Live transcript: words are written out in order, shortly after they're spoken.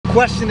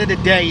Question of the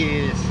day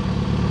is,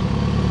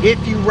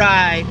 if you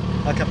ride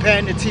a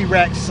Campagna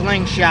T-Rex,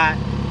 Slingshot,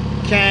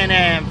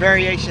 Can-Am,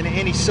 variation of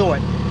any sort,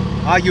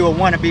 are you a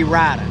wannabe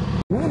rider?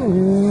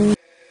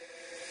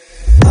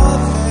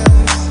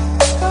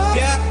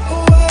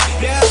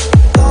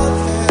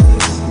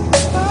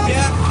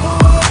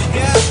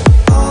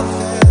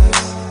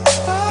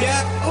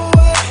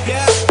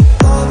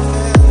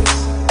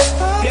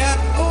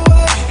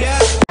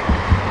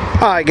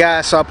 Alright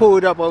guys, so I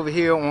pulled up over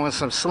here on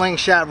some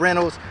slingshot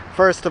rentals.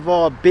 First of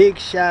all, big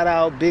shout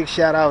out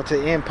to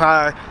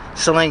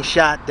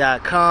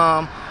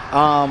EmpireSlingshot.com.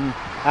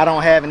 I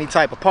don't have any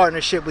type of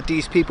partnership with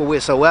these people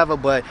whatsoever,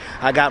 but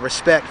I got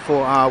respect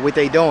for what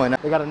they doing.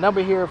 They got a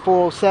number here,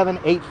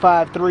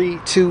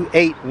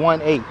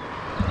 407-853-2818.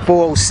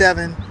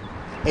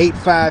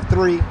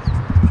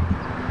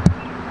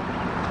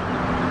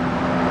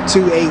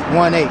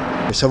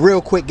 407-853-2818. So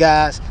real quick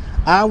guys,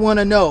 I want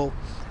to know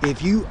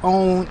if you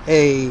own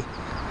a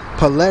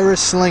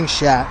Polaris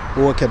Slingshot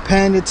or a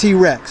Campagna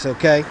T-Rex,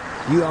 okay?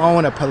 You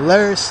own a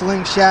Polaris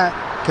Slingshot,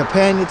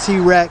 Campagna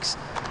T-Rex,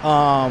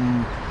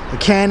 a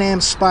Can-Am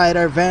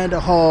Spyder,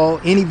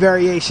 Vanderhall, any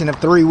variation of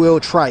three-wheel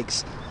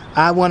trikes.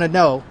 I want to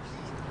know,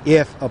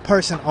 if a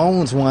person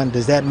owns one,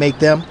 does that make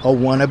them a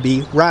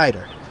wannabe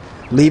rider?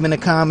 Leave in the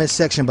comments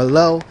section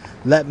below.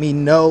 Let me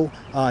know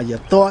your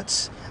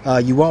thoughts.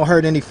 You won't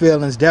hurt any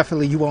feelings.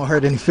 Definitely you won't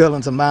hurt any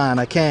feelings of mine.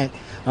 I can't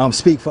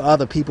speak for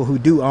other people who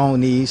do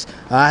own these.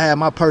 I have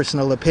my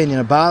personal opinion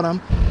about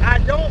them. I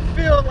don't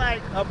feel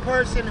like a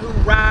person who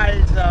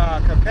rides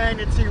a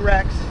Campagna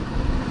T-Rex,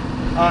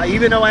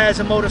 even though it has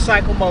a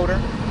motorcycle motor,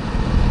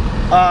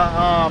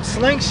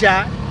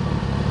 Slingshot,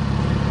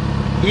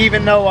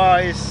 even though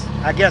it's,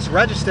 I guess,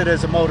 registered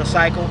as a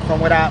motorcycle, from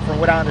what I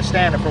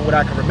understand and from what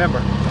I can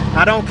remember,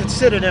 I don't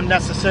consider them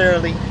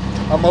necessarily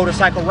a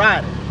motorcycle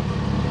rider.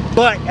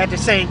 But at the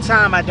same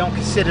time, I don't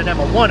consider them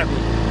a wannabe,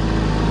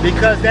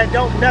 because that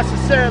don't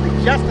necessarily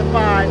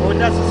justify or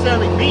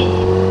necessarily mean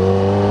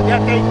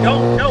that they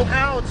don't know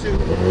how to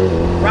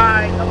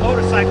ride a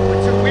motorcycle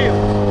with two wheels,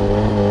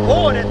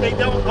 or that they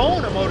don't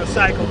own a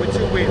motorcycle with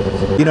two wheels.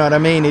 You know what I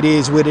mean? It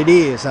is what it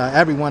is.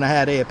 Everyone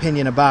had their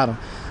opinion about them,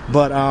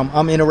 but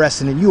I'm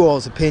interested in you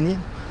all's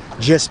opinion,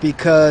 just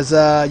because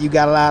you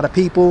got a lot of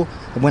people.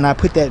 When I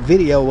put that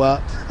video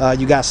up,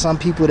 you got some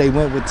people, they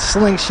went with the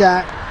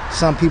Slingshot.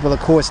 Some people, of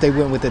course, they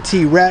went with the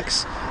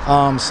T-Rex.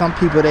 Some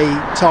people, they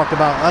talked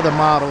about other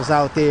models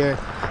out there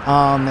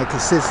that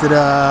consisted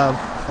of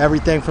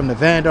everything from the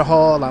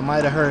Vanderhall. I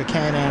might have heard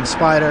Can-Am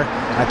Spyder.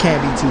 I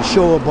can't be too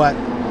sure, but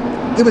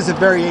it was a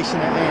variation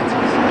of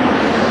answers.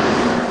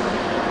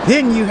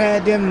 Then you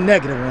had them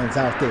negative ones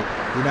out there.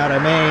 You know what I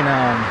mean?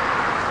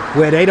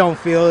 Where they don't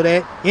feel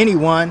that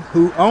anyone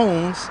who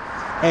owns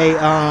a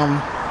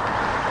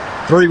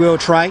three-wheel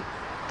trike,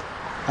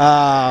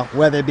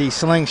 whether it be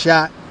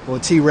Slingshot or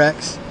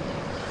T-Rex,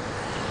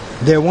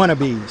 they're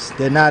wannabes.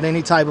 They're not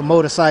any type of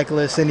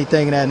motorcyclist,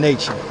 anything of that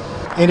nature.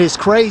 And it's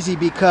crazy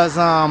because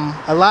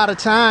a lot of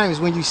times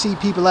when you see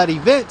people at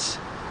events,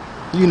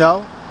 you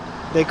know,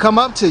 they come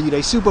up to you,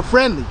 they super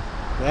friendly,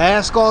 they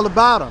ask all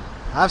about them.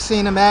 I've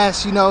seen them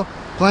ask, you know,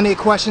 plenty of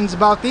questions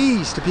about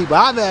these to people.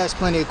 I've asked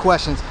plenty of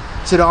questions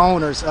to the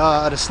owners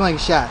of the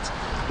Slingshots.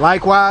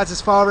 Likewise, as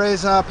far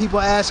as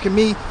people asking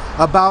me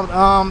about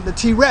the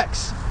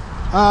T-Rex.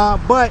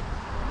 But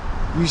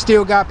you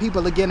still got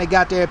people, again, that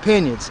got their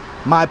opinions.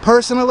 My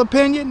personal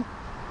opinion,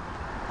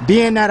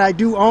 being that I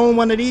do own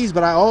one of these,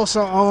 but I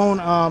also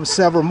own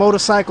several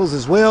motorcycles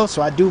as well,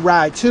 so I do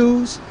ride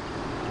twos.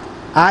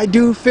 I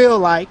do feel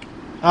like,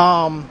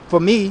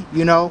 for me,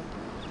 you know,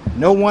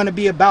 no one to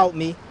be about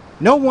me,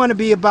 no one to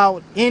be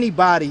about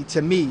anybody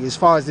to me as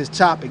far as this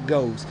topic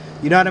goes.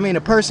 You know what I mean?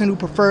 A person who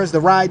prefers to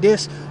ride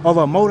this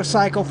over a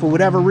motorcycle for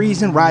whatever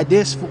reason, ride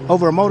this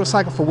over a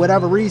motorcycle for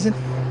whatever reason,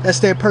 that's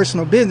their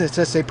personal business,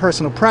 that's their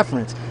personal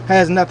preference.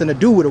 Has nothing to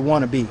do with a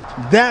wannabe.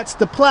 That's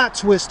the plot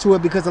twist to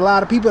it, because a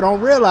lot of people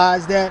don't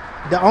realize that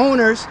the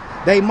owners,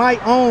 they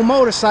might own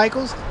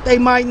motorcycles, they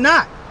might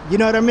not. You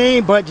know what I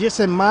mean? But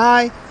just in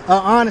my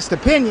honest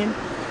opinion,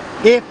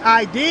 if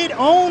I did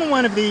own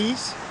one of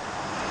these,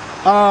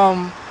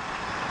 and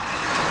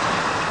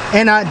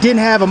I didn't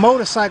have a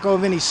motorcycle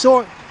of any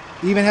sort,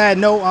 even had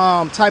no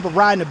type of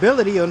riding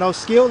ability or no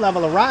skill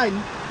level of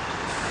riding,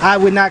 I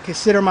would not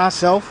consider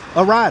myself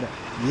a rider.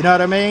 You know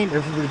what I mean?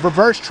 The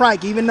reverse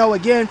trike, even though,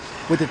 again,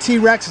 with the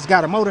T-Rex, it's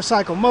got a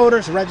motorcycle motor,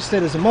 it's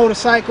registered as a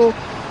motorcycle,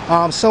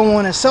 so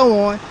on and so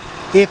on.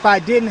 If I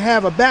didn't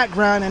have a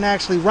background in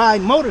actually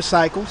riding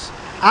motorcycles,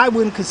 I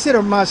wouldn't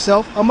consider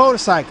myself a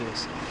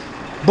motorcyclist.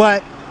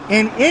 But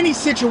in any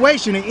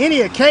situation, in any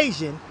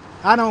occasion,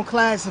 I don't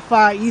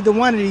classify either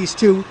one of these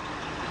two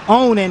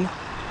owning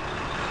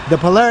the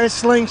Polaris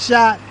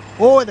Slingshot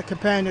or the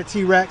Campagna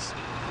T-Rex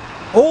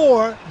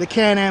or the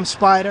Can-Am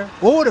Spyder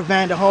or the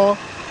Vanderhall.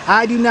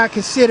 I do not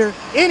consider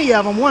any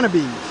of them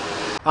wannabes.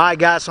 Alright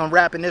guys, so I'm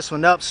wrapping this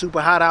one up.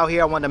 Super hot out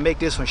here. I wanted to make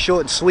this one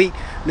short and sweet.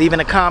 Leave in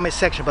the comment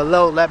section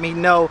below. Let me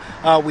know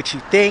what you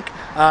think.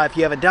 If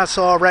you haven't done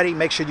so already,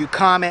 make sure you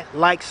comment,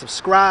 like,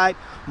 subscribe.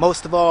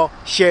 Most of all,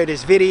 share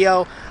this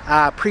video.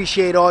 I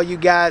appreciate all you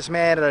guys,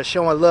 man, that are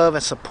showing love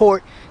and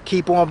support.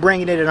 Keep on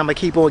bringing it, and I'm going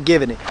to keep on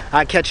giving it.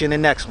 I'll catch you in the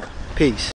next one. Peace.